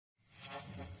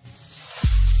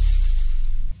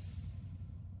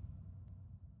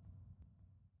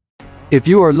If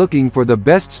you are looking for the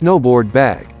best snowboard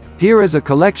bag, here is a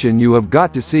collection you have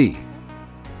got to see.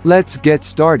 Let's get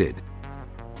started.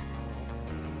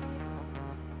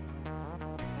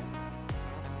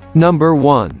 Number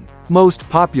 1. Most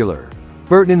popular.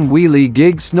 Burton Wheelie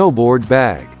Gig Snowboard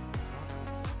Bag.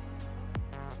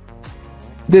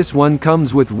 This one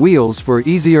comes with wheels for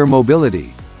easier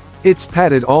mobility. It's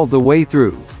padded all the way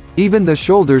through, even the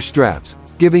shoulder straps,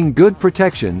 giving good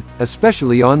protection,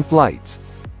 especially on flights.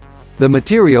 The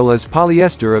material is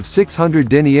polyester of 600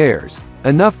 deniers,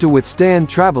 enough to withstand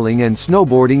traveling and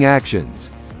snowboarding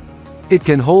actions. It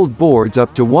can hold boards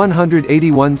up to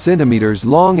 181 centimeters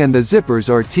long and the zippers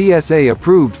are TSA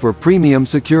approved for premium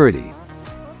security.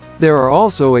 There are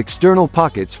also external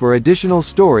pockets for additional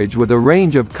storage with a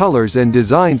range of colors and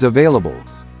designs available.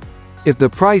 If the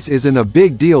price isn't a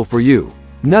big deal for you,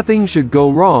 nothing should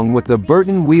go wrong with the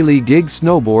Burton Wheelie Gig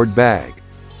Snowboard Bag.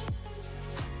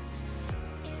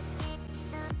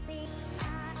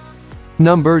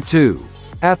 Number 2.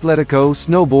 Athletico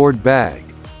Snowboard Bag.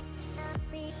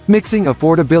 Mixing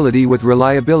affordability with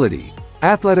reliability,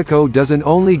 Athletico doesn't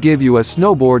only give you a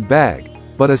snowboard bag,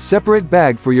 but a separate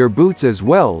bag for your boots as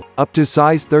well, up to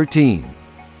size 13.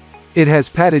 It has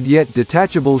padded yet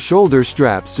detachable shoulder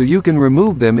straps so you can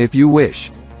remove them if you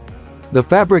wish. The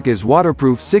fabric is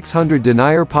waterproof 600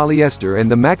 denier polyester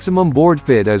and the maximum board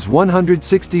fit is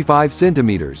 165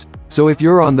 centimeters, so if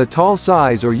you're on the tall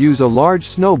size or use a large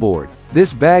snowboard,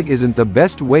 this bag isn't the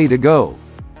best way to go.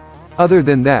 Other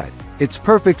than that, it's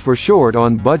perfect for short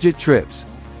on budget trips.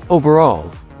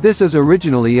 Overall, this is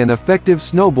originally an effective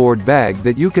snowboard bag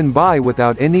that you can buy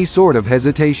without any sort of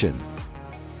hesitation.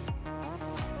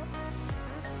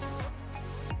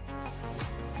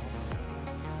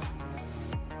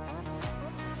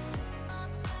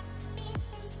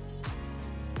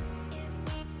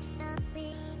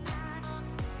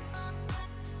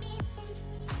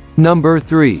 Number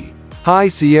 3. High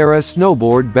Sierra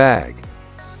Snowboard Bag.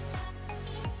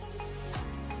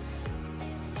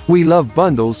 We love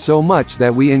bundles so much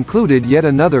that we included yet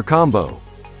another combo.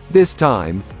 This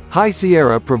time, High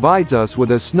Sierra provides us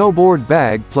with a snowboard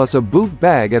bag plus a boot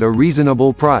bag at a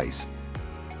reasonable price.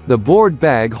 The board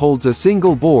bag holds a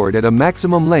single board at a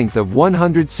maximum length of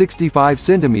 165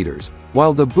 centimeters,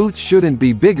 while the boots shouldn't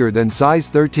be bigger than size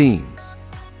 13.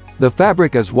 The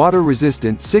fabric is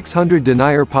water-resistant 600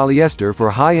 denier polyester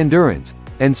for high endurance,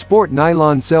 and sport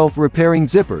nylon self-repairing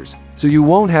zippers, so you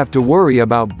won't have to worry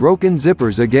about broken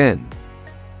zippers again.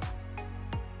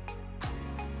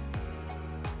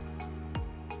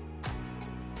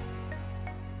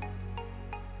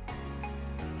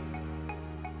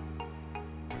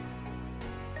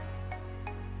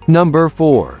 Number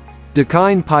 4.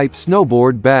 Dakine Pipe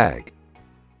Snowboard Bag.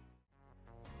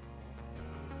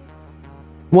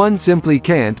 One simply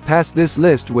can't pass this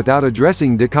list without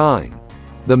addressing Dakine.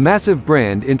 The massive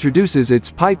brand introduces its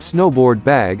pipe snowboard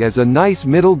bag as a nice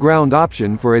middle ground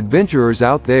option for adventurers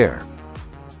out there.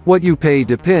 What you pay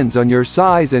depends on your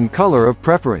size and color of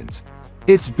preference.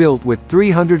 It's built with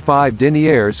 305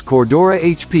 deniers Cordura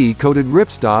HP coated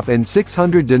ripstop and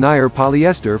 600 denier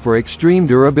polyester for extreme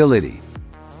durability.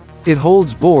 It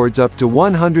holds boards up to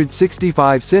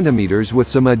 165 centimeters with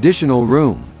some additional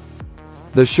room.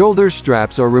 The shoulder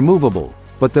straps are removable,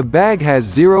 but the bag has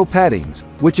zero paddings,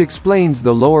 which explains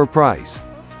the lower price.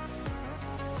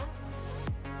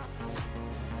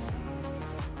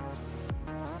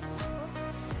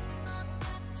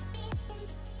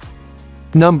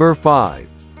 Number 5.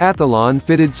 Athalon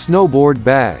Fitted Snowboard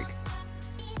Bag.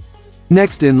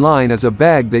 Next in line is a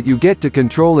bag that you get to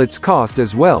control its cost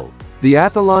as well. The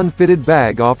Athalon Fitted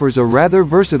Bag offers a rather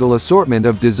versatile assortment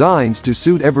of designs to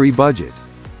suit every budget.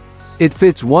 It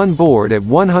fits one board at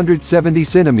 170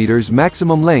 centimeters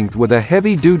maximum length with a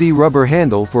heavy-duty rubber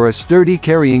handle for a sturdy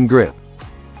carrying grip.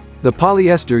 The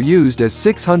polyester used is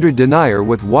 600 denier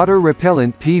with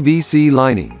water-repellent PVC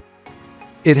lining.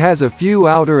 It has a few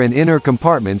outer and inner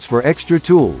compartments for extra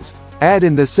tools. Add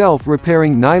in the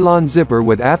self-repairing nylon zipper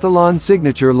with Athalon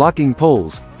signature locking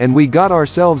pulls, and we got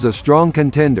ourselves a strong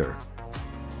contender.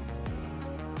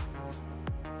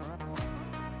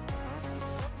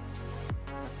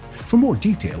 For more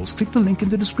details, click the link in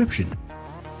the description.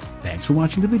 Thanks for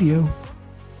watching the video.